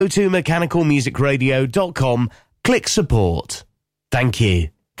Go to mechanicalmusicradio.com, click support. Thank you.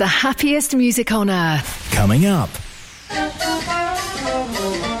 The happiest music on earth. Coming up.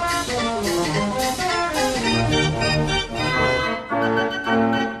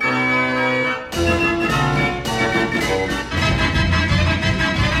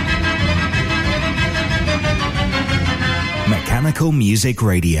 Mechanical Music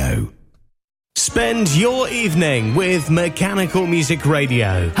Radio. Spend your evening with Mechanical Music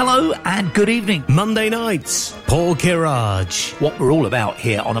Radio. Hello and good evening. Monday nights, Paul Kirage. What we're all about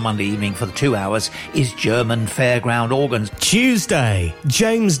here on a Monday evening for the 2 hours is German Fairground organs. Tuesday,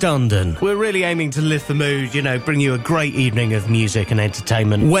 James Dundon. We're really aiming to lift the mood, bring you a great evening of music and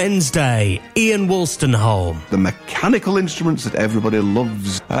entertainment. Wednesday, Ian Wolstenholme. The mechanical instruments that everybody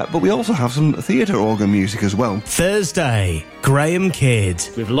loves. But we also have some theatre organ music as well. Thursday, Graham Kidd.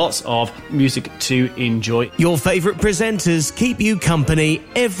 With lots of music to enjoy. Your favourite presenters keep you company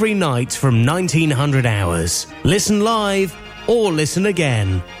every night from 1900 hours. Listen live or listen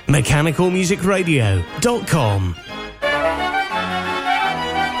again. mechanicalmusicradio.com.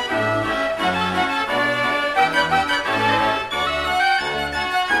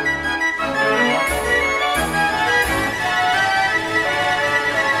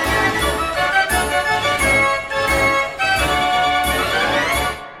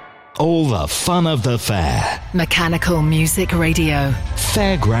 All the fun of the fair. Mechanical Music Radio.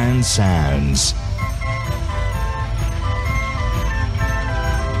 Fairground Sounds.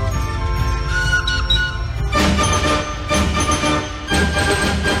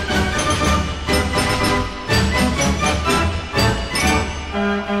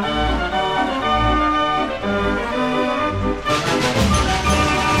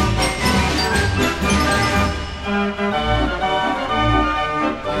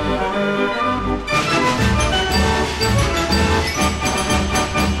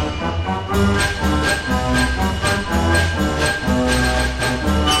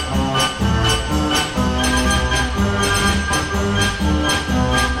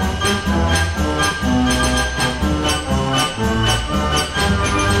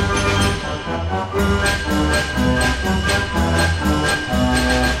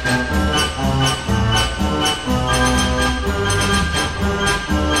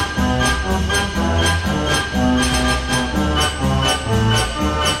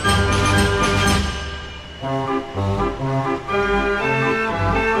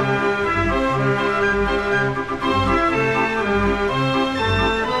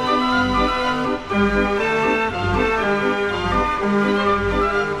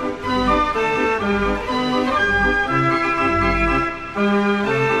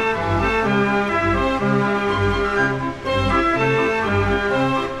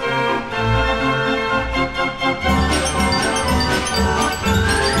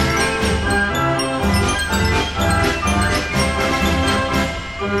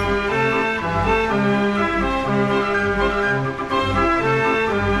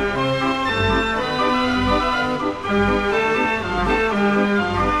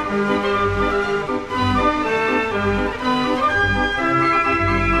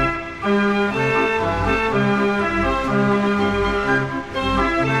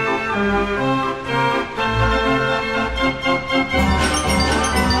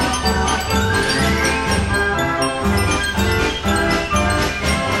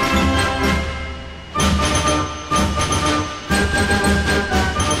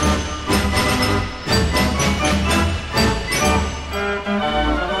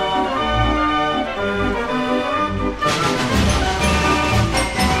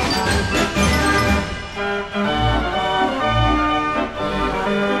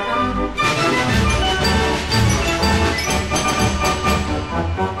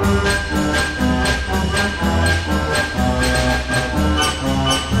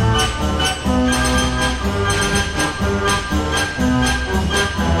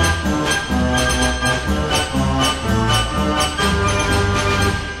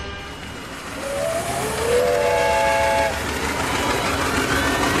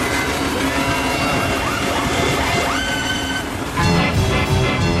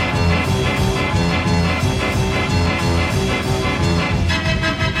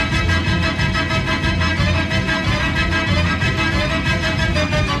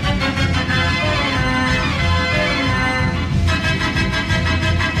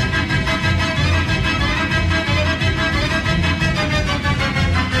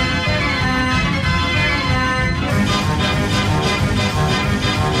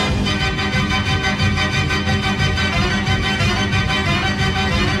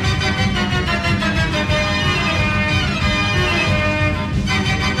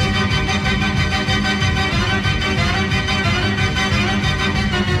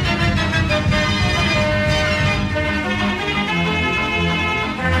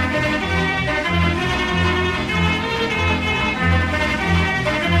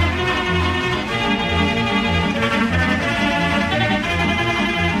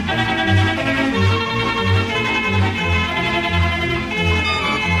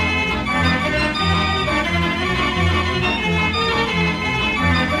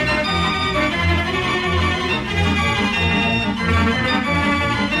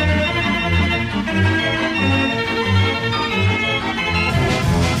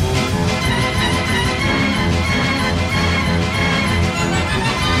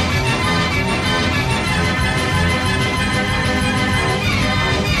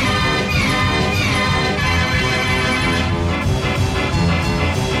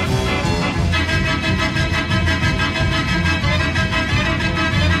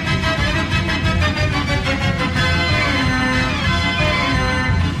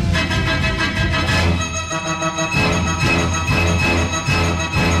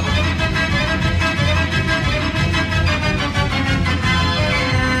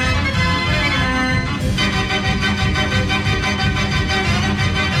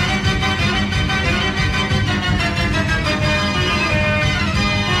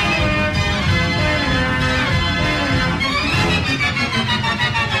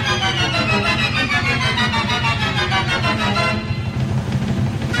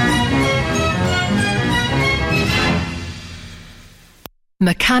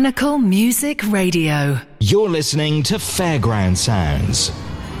 Mechanical Music Radio. You're listening to Fairground Sounds.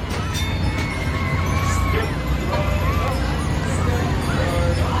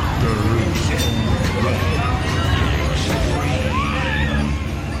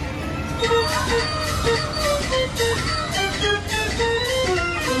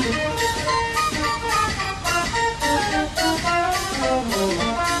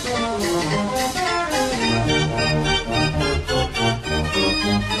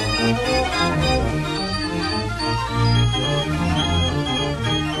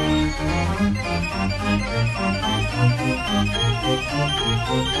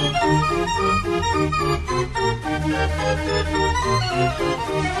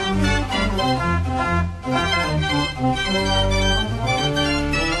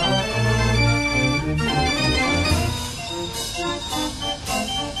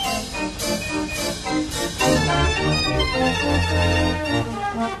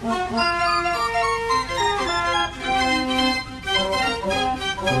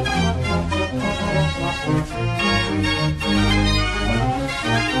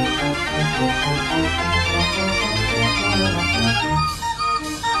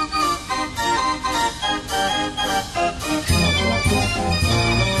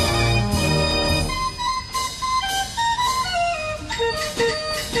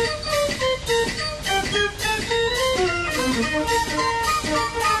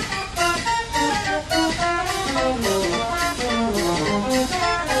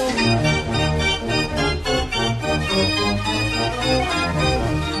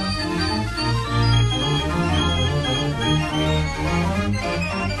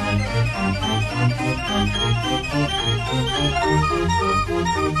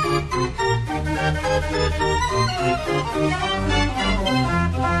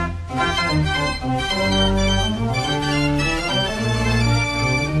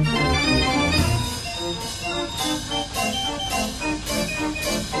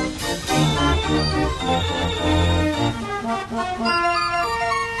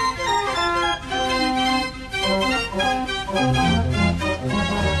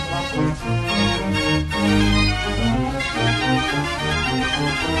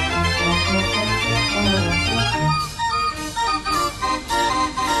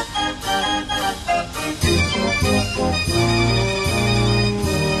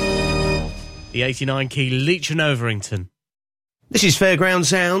 The 89 key Leach and Overington. This is Fairground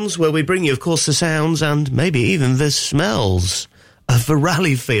Sounds, where we bring you, of course, the sounds and maybe even the smells of the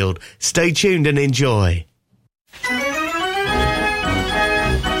rally field. Stay tuned and enjoy.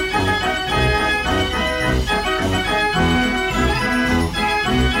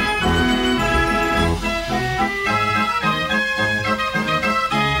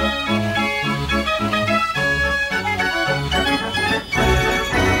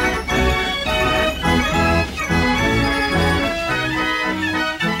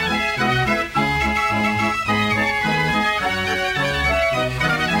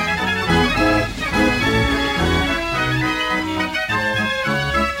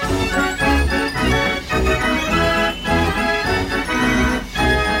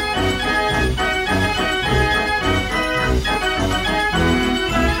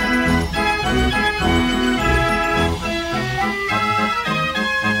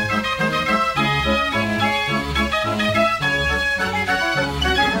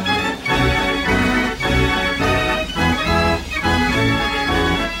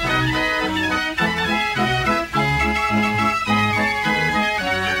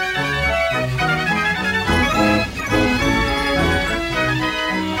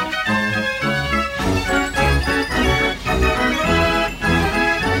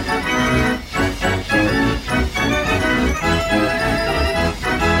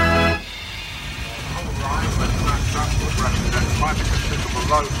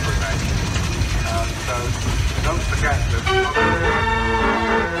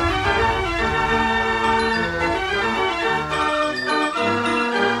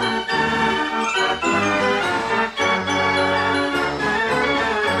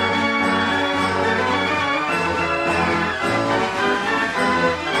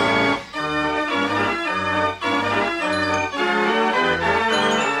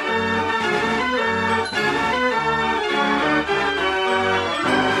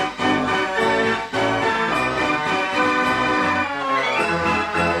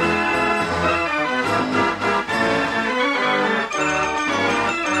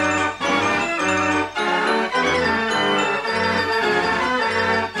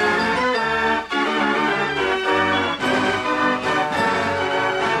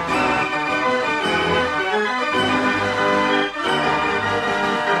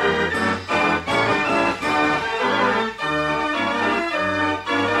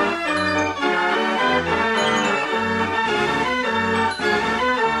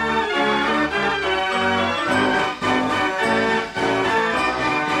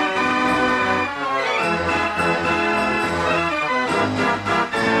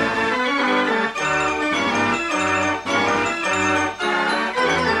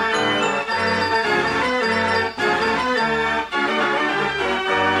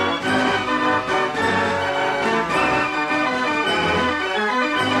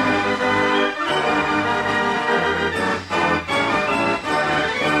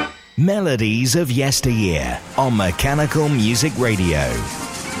 Melodies of Yesteryear on Mechanical Music Radio.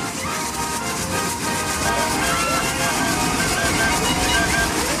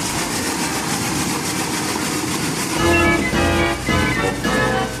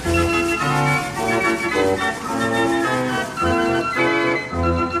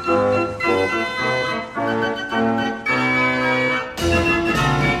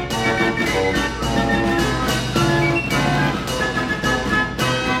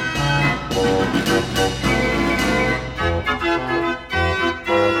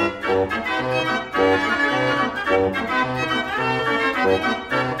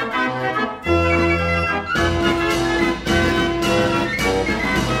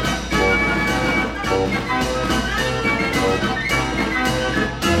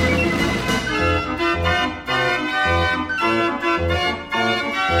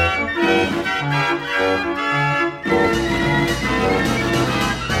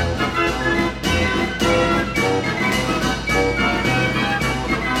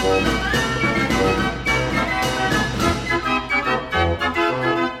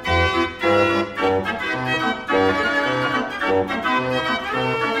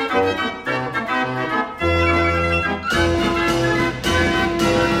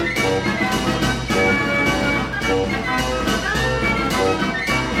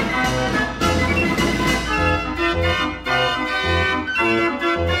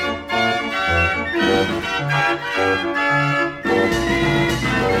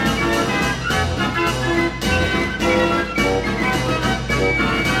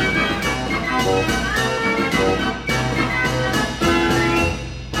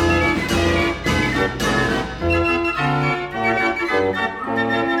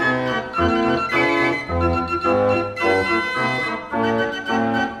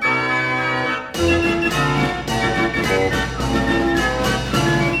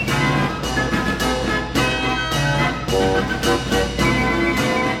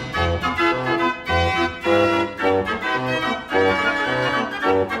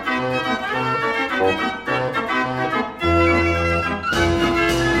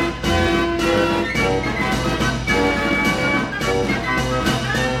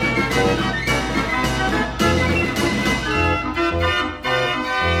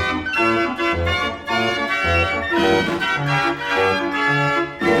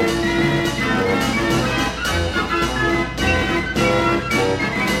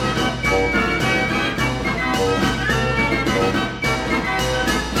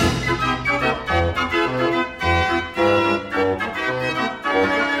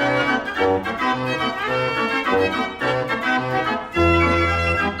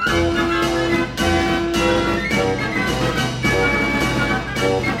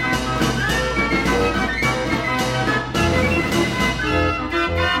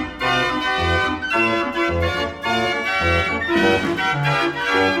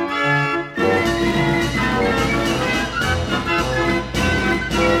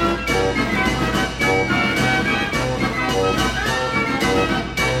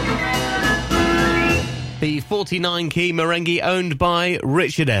 The 49-key merengue owned by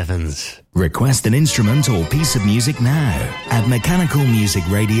Richard Evans. Request an instrument or piece of music now at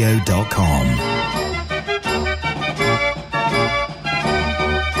mechanicalmusicradio.com.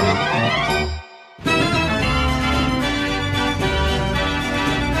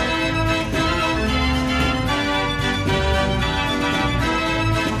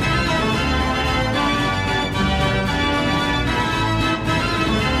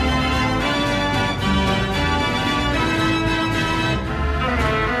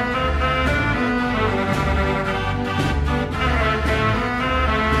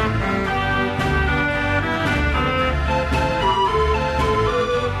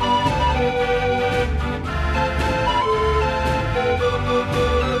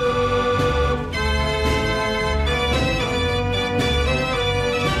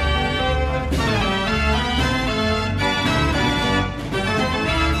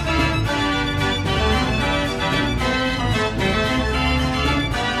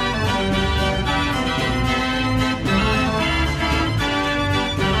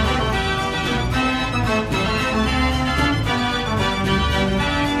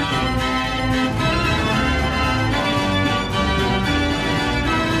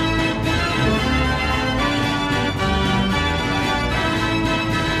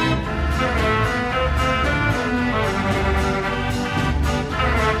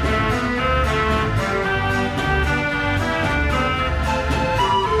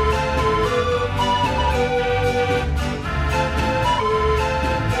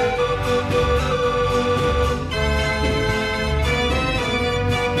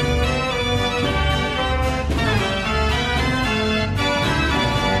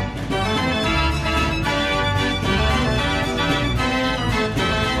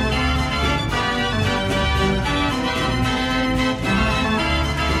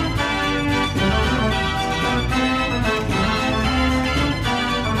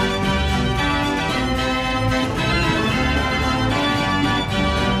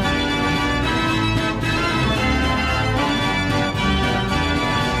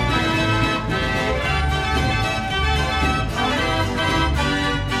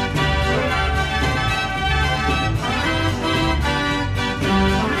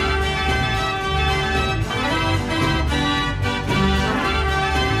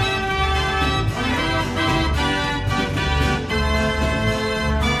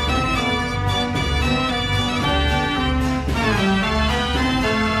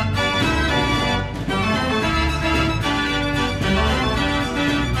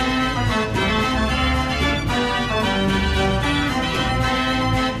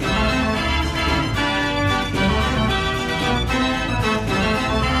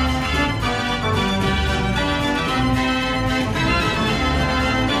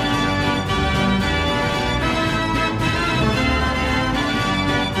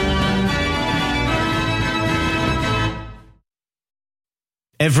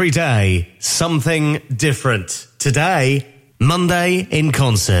 Every day, something different. Today, Monday in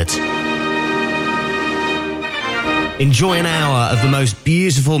concert. Enjoy an hour of the most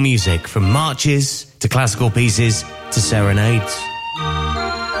beautiful music, from marches to classical pieces to serenades.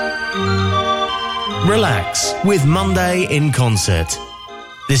 Relax with Monday in concert.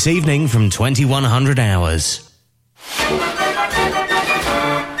 This evening from 2100 hours.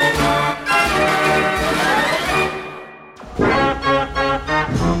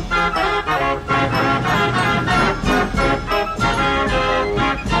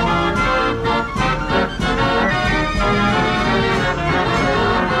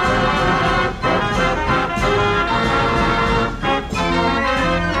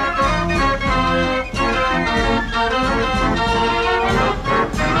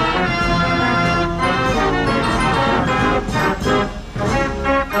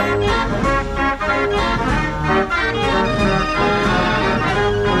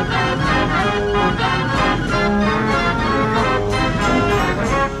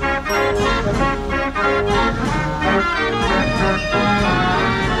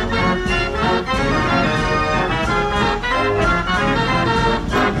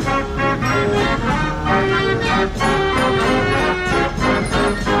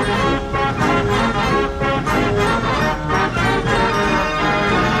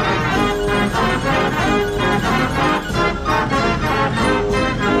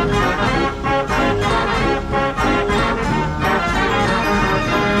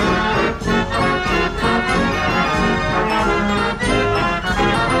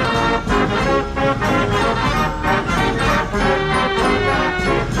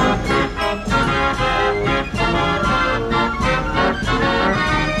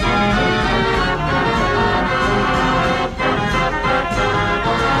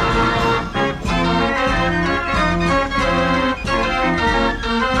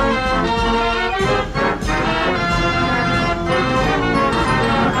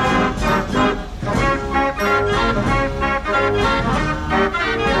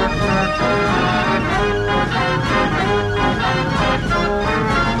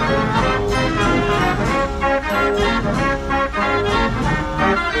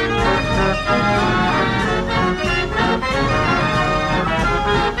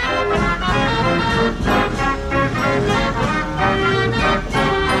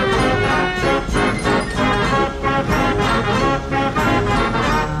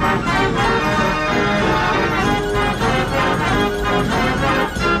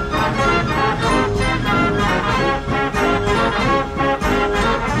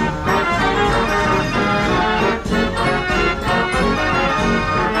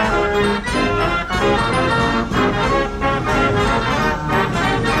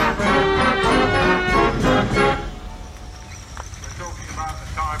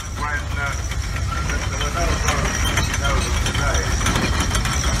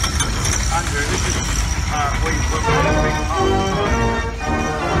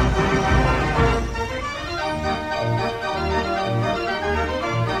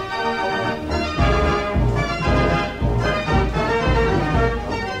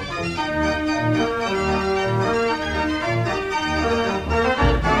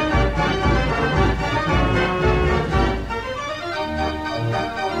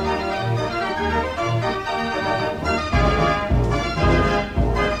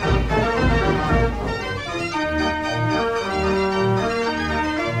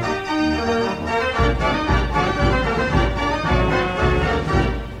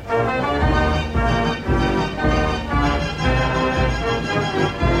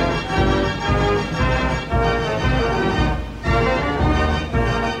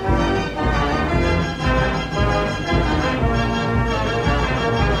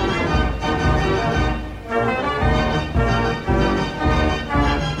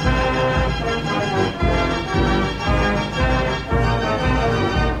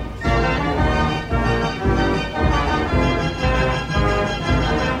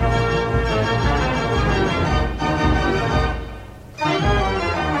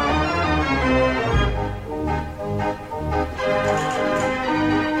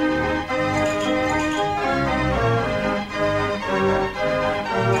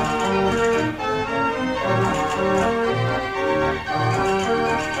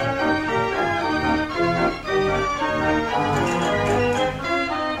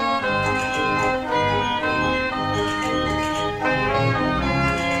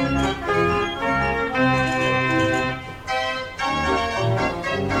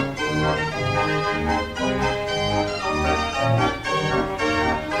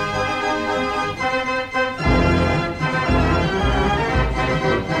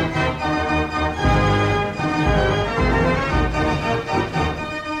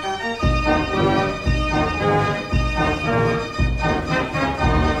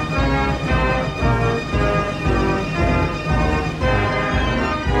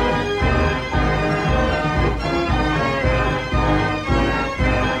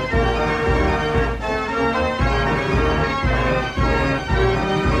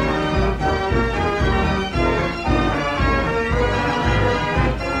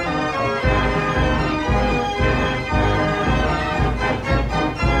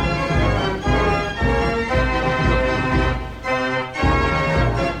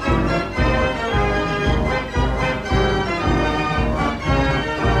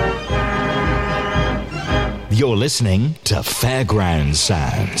 You're listening to Fairground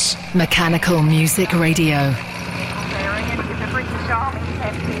Sounds. Mechanical Music Radio.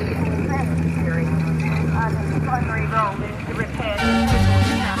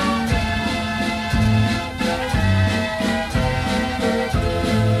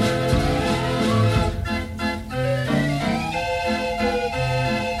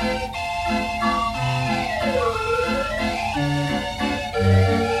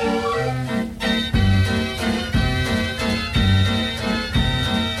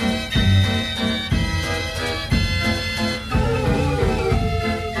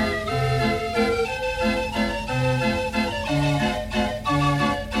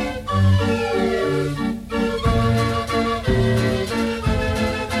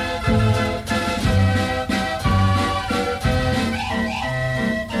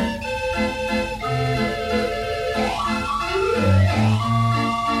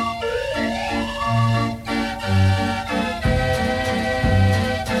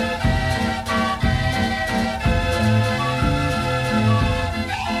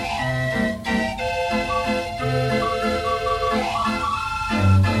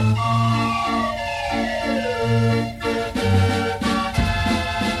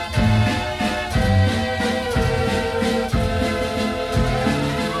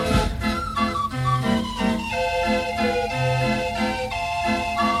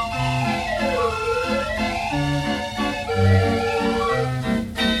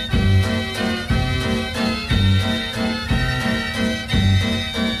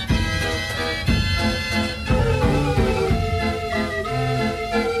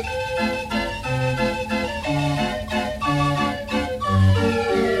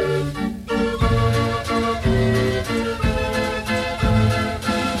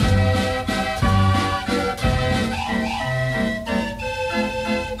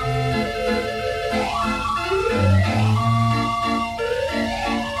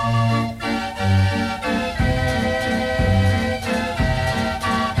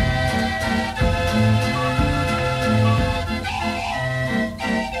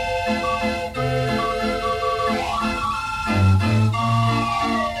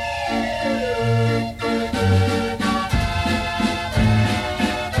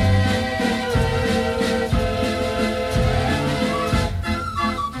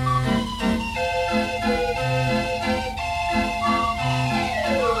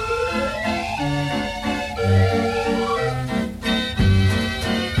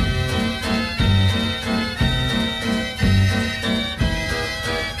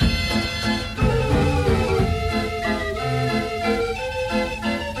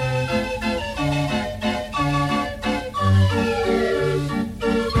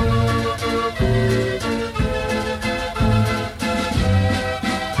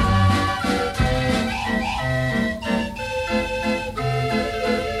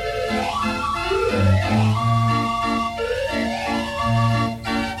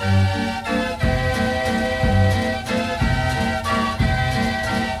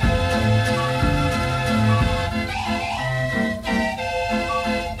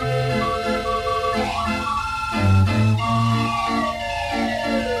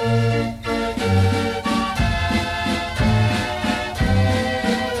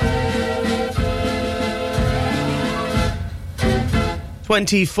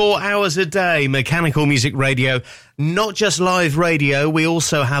 "24 hours a day, Mechanical Music Radio." Not just live radio, we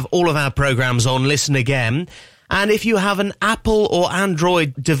also have all of our programmes on Listen Again. And if you have an Apple or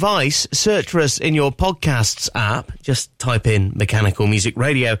Android device, search for us in your podcasts app. Just type in Mechanical Music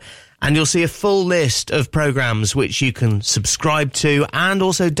Radio and you'll see a full list of programmes which you can subscribe to and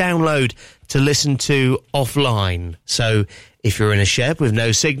also download to listen to offline. So if you're in a shed with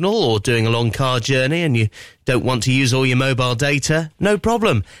no signal or doing a long car journey and you don't want to use all your mobile data, no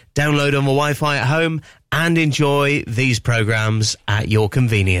problem. Download on the Wi-Fi at home and enjoy these programmes at your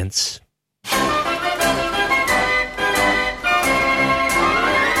convenience.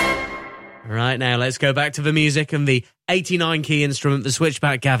 Right, now let's go back to the music and the 89 key instrument, the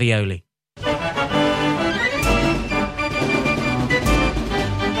switchback Gavioli.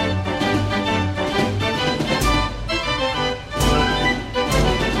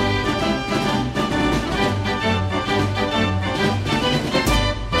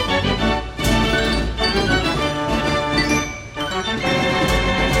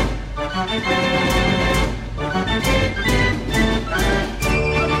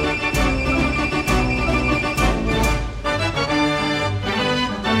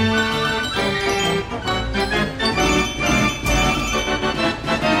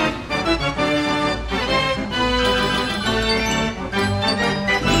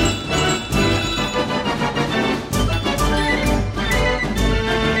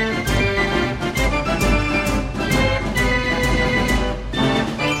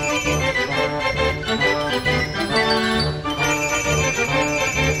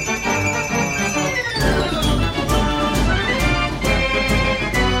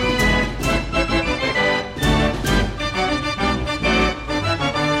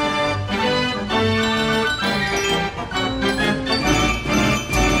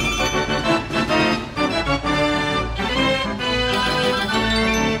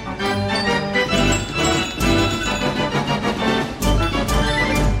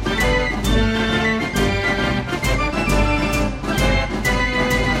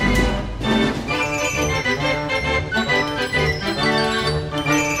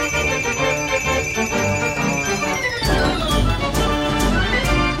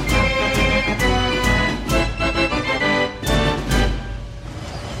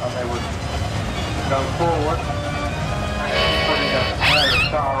 and they would go forward, putting a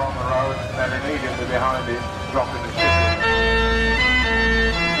car on the road, and then immediately behind it, dropping the ship in.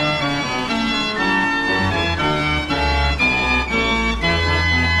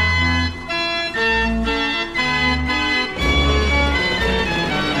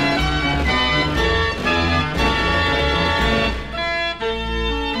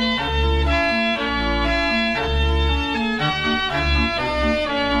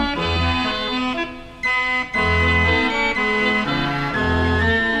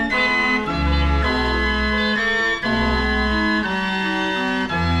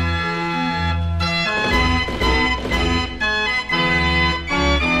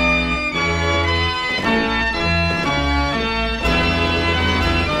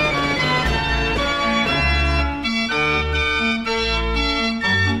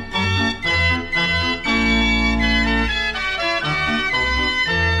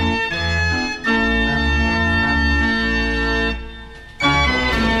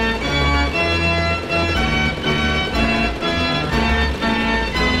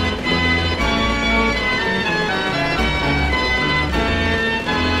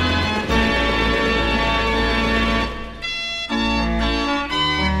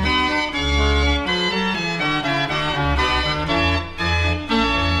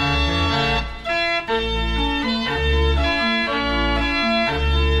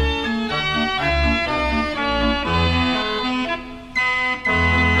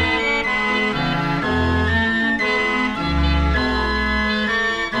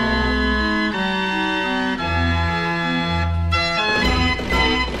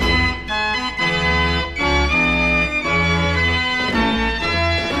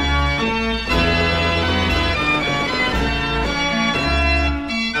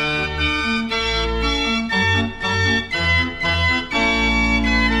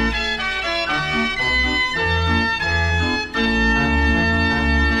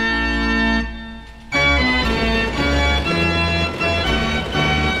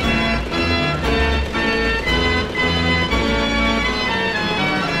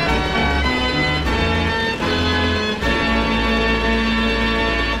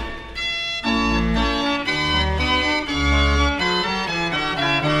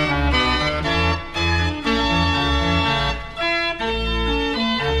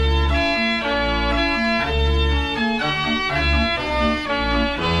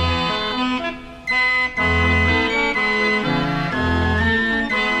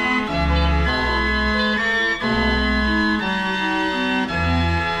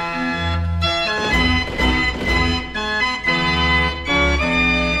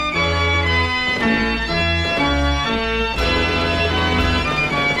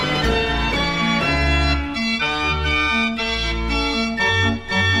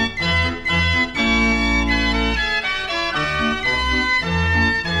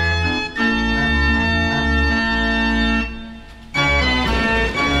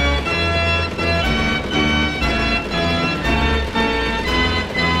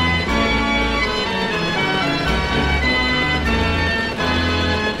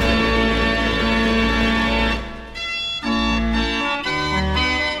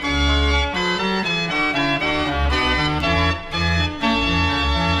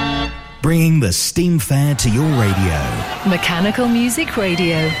 Bringing the steam fair to your radio. Mechanical Music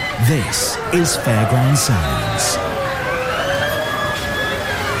Radio. This is Fairground Sounds.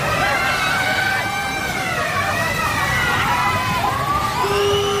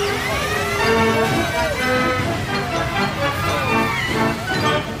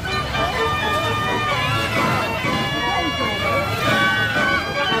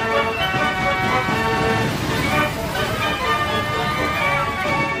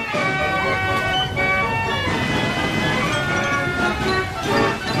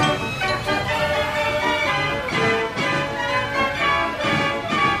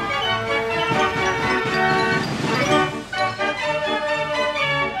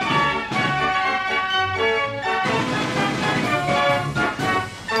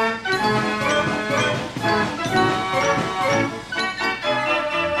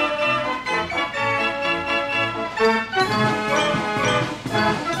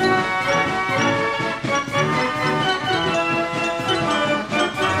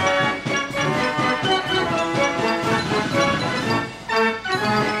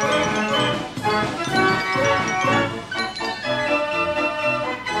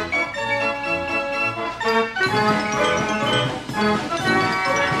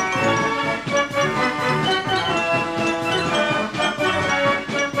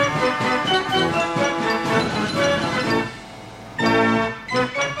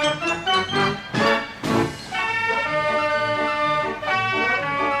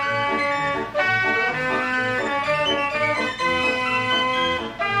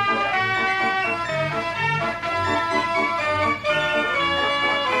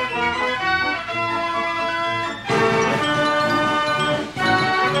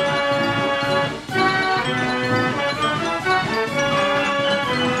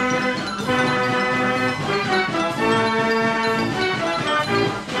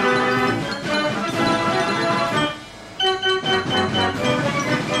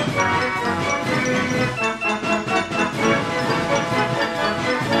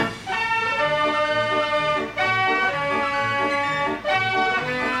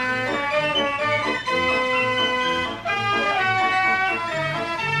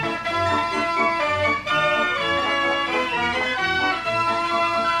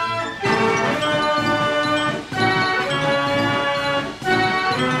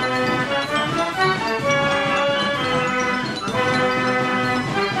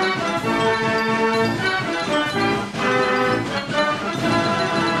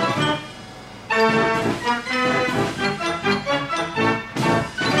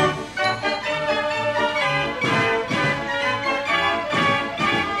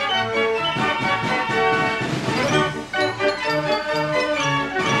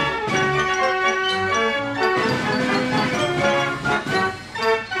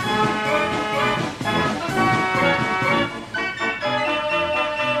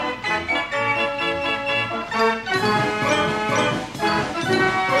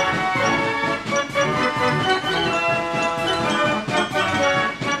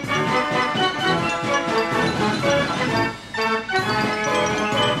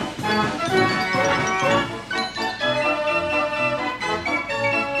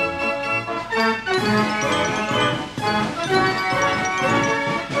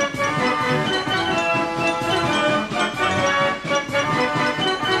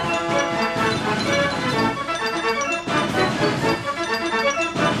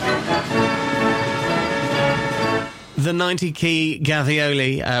 a 90-key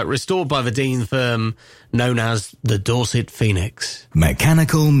Gavioli restored by the Dean firm known as the Dorset Phoenix.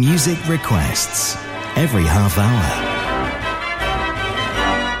 Mechanical music requests every half hour.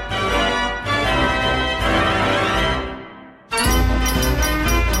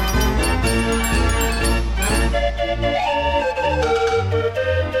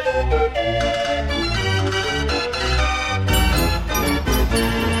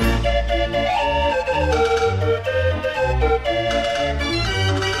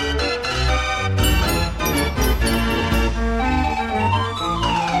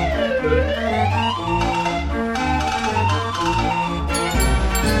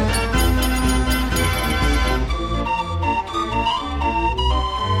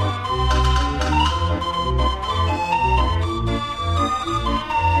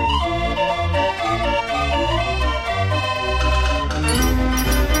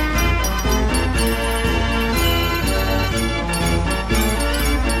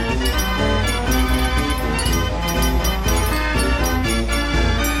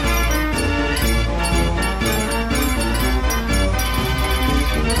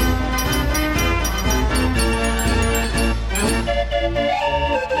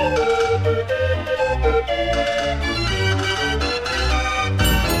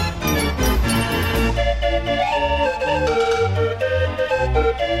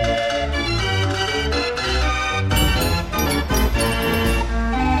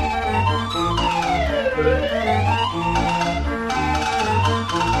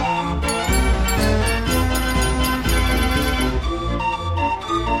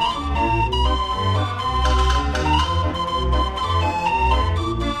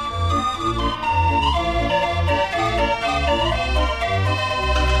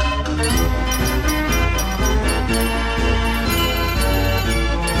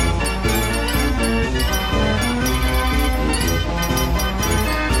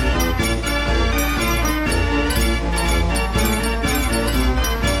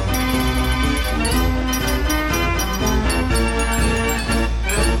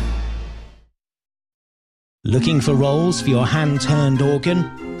 Looking for rolls for your hand-turned organ?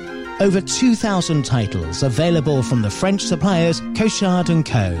 Over 2,000 titles available from the French suppliers Cochard &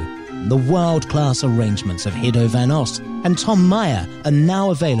 Co. The world-class arrangements of Hiddo van Ost and Tom Meyer are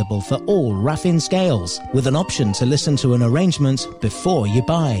now available for all Raffin scales, with an option to listen to an arrangement before you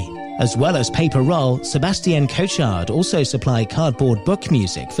buy. As well as paper roll, Sebastian Cochard also supply cardboard book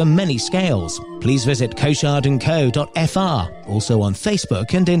music for many scales. Please visit cochardandco.fr, also on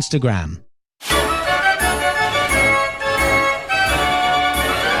Facebook and Instagram.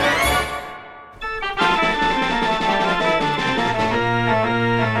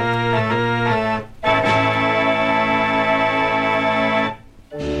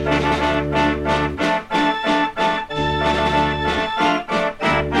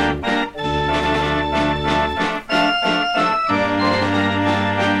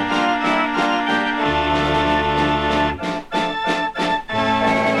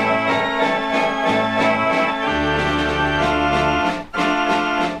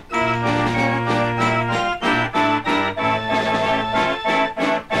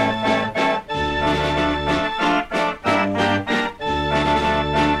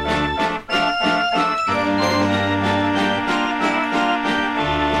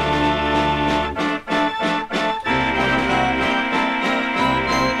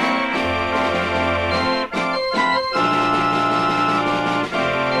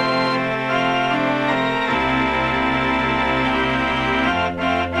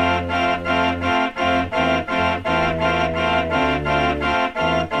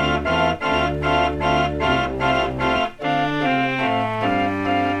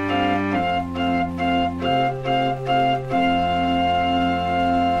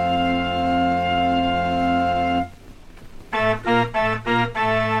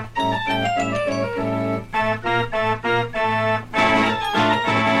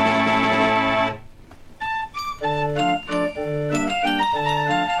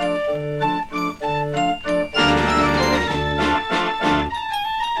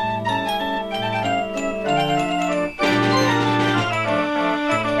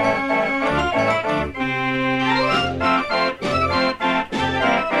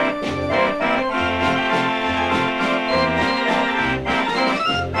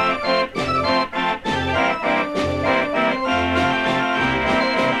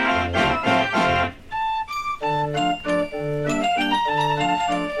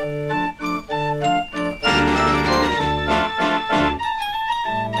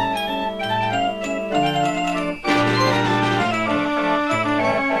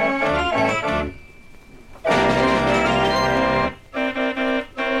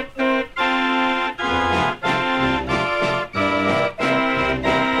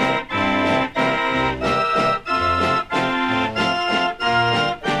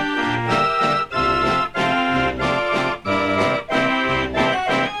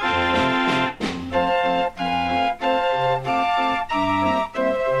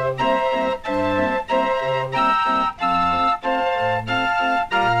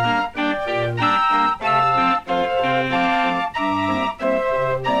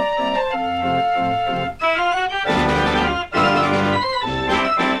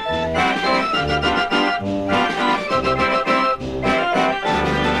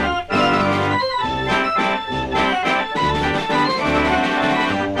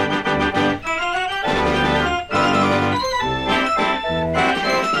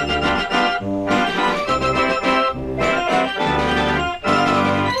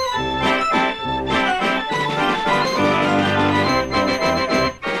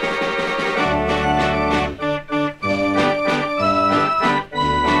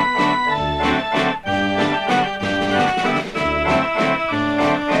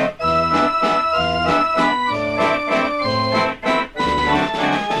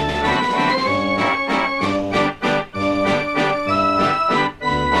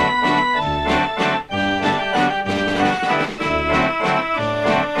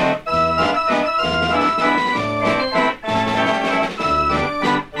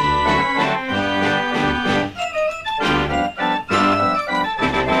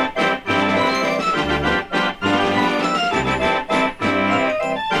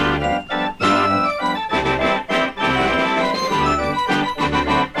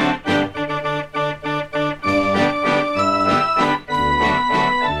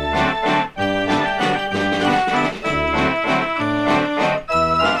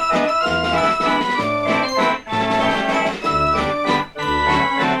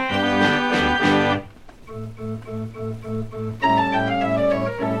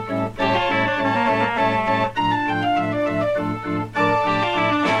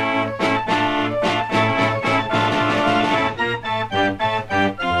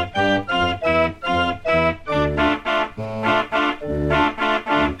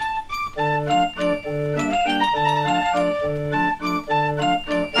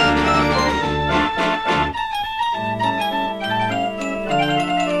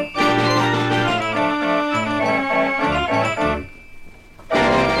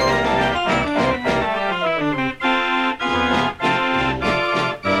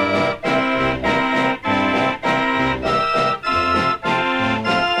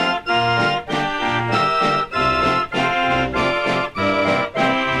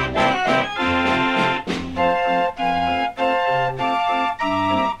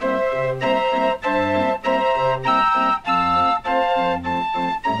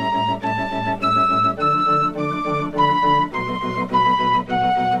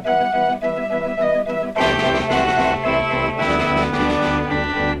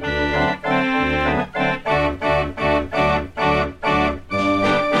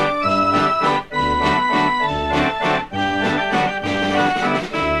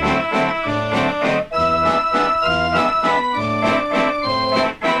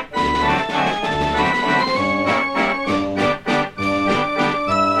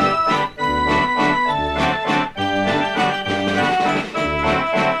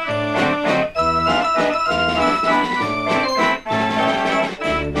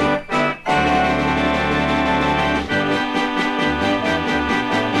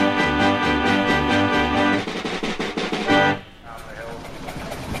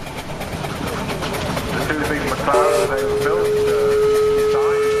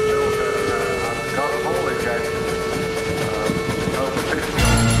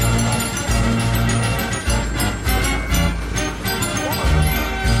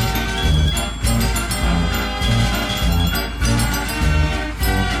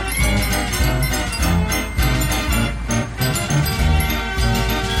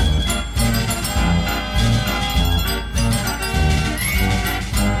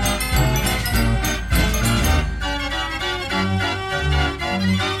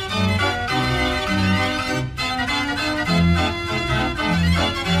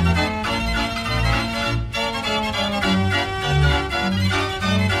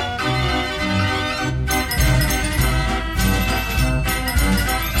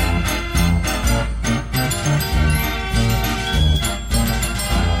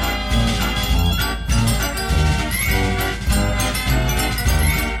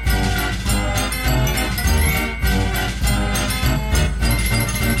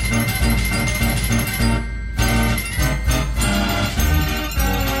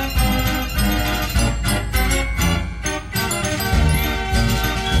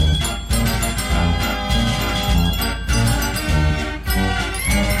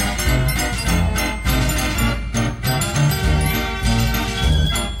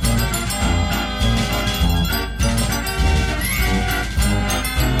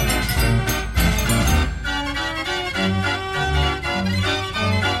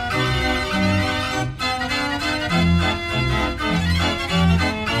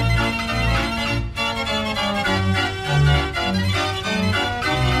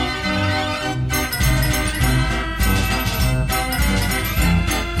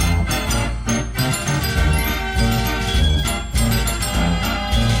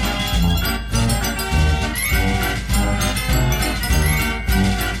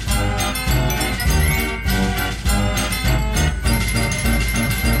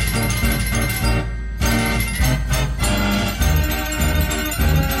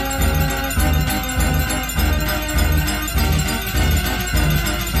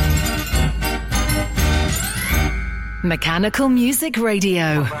 Mechanical Music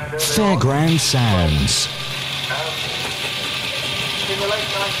Radio. Fairground Sounds. In the late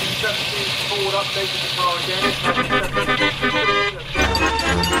 1970s, Ford updated the car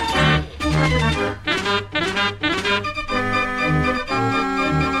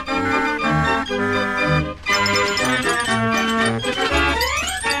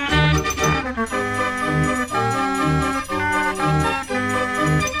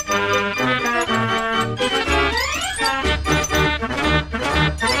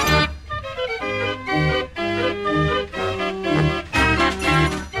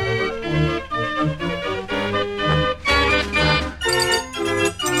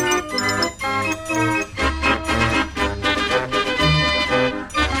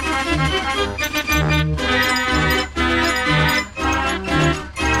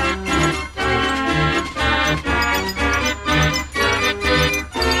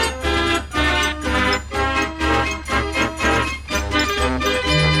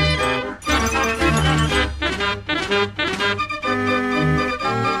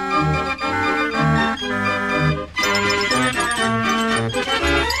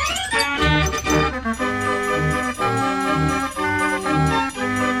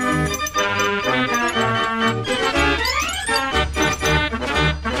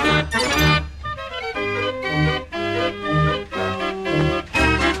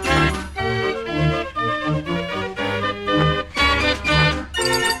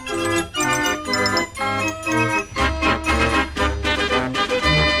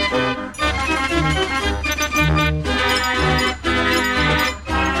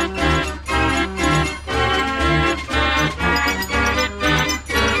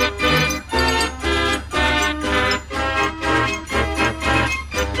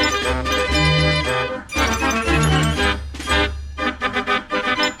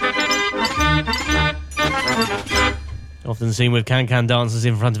Often seen with can-can dancers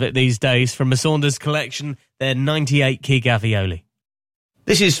in front of it these days. From a Saunders collection, their 98 key Gavioli.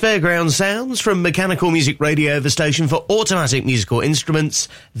 This is Fairground Sounds from Mechanical Music Radio, the station for automatic musical instruments,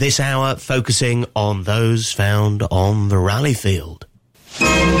 this hour focusing on those found on the rally field.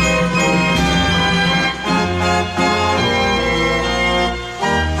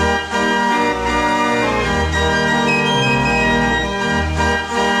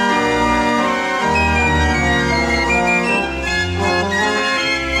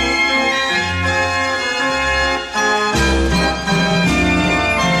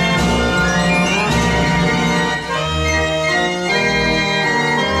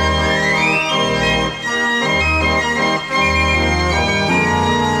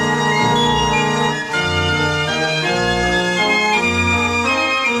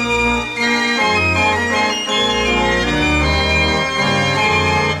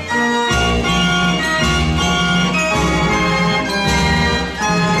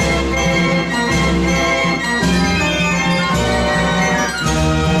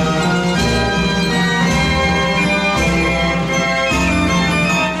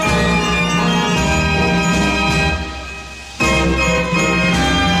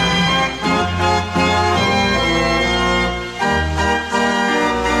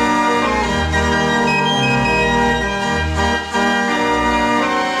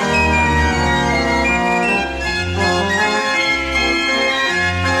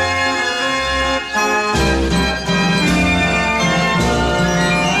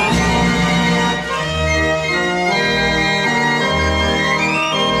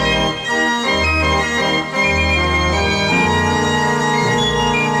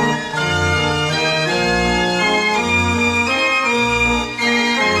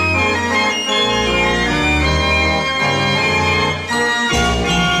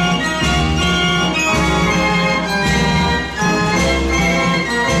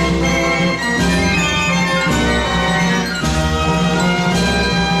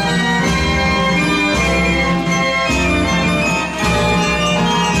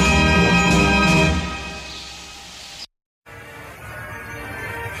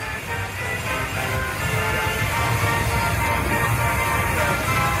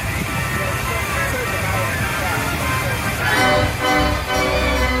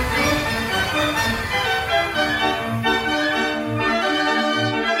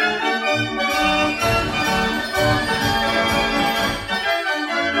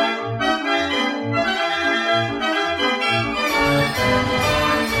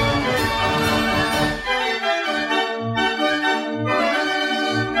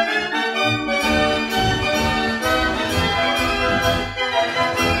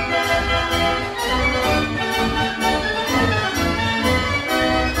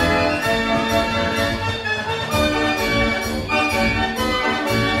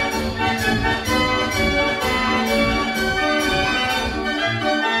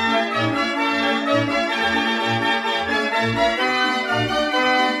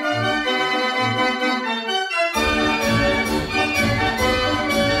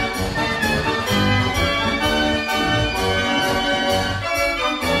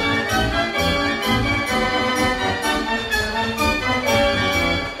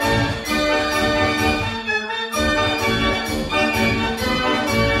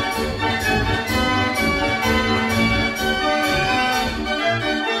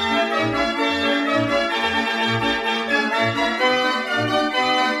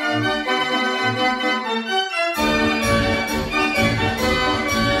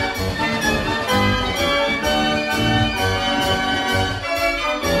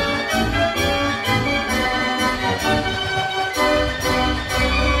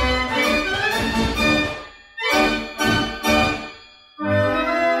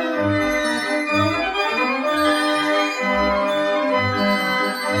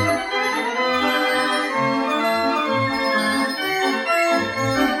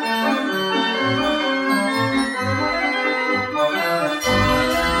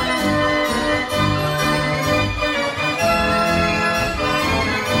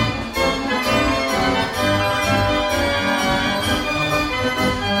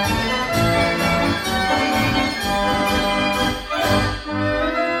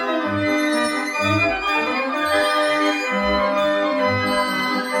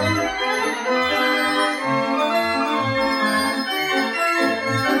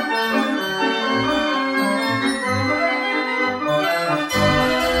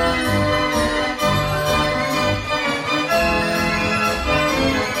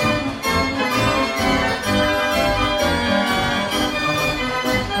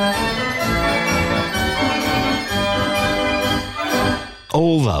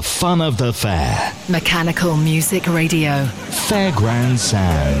 all the fun of the fair. Mechanical Music Radio. Fairground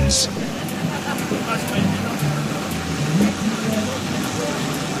Sounds.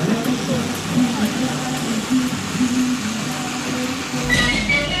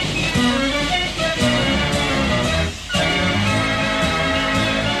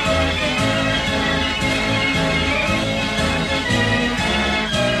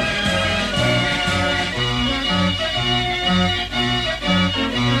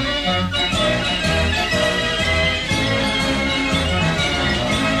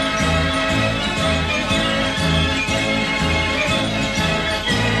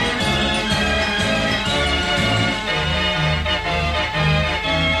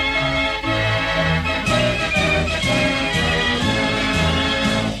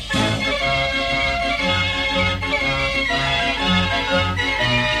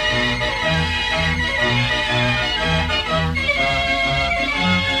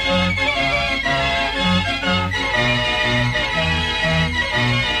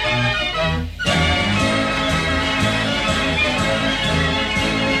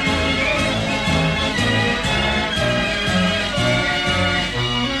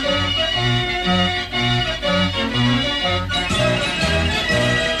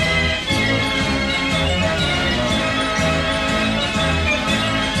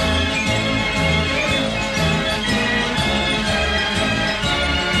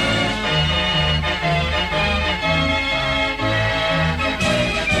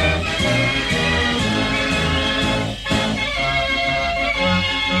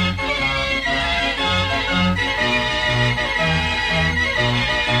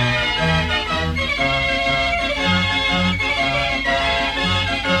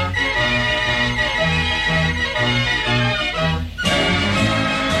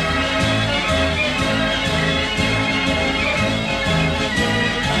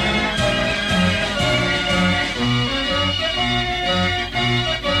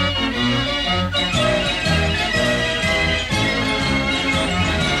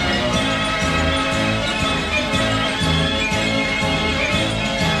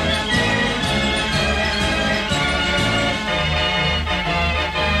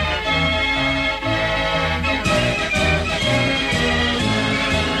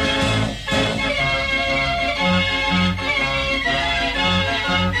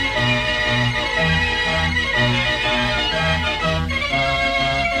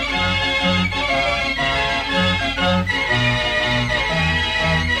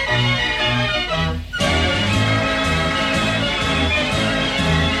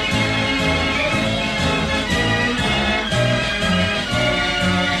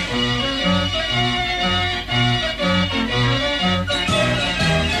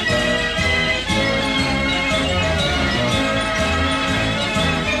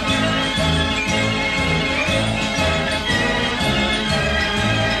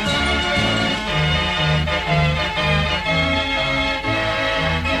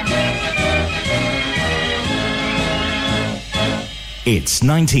 It's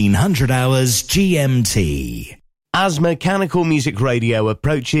 1900 hours GMT. As Mechanical Music Radio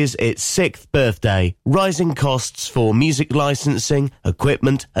approaches its 6th birthday, rising costs for music licensing,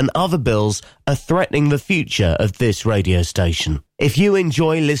 equipment and other bills are threatening the future of this radio station. If you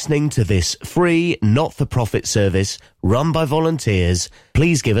enjoy listening to this free, not-for-profit service run by volunteers,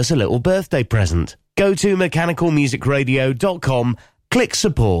 please give us a little birthday present. Go to mechanicalmusicradio.com, click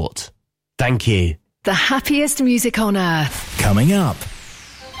support. Thank you. The happiest music on earth. Coming up.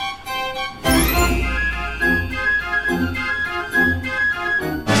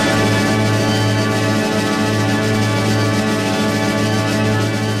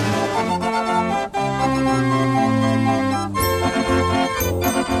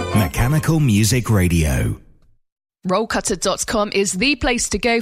 Mechanical Music Radio. Rollcutter.com is the place to go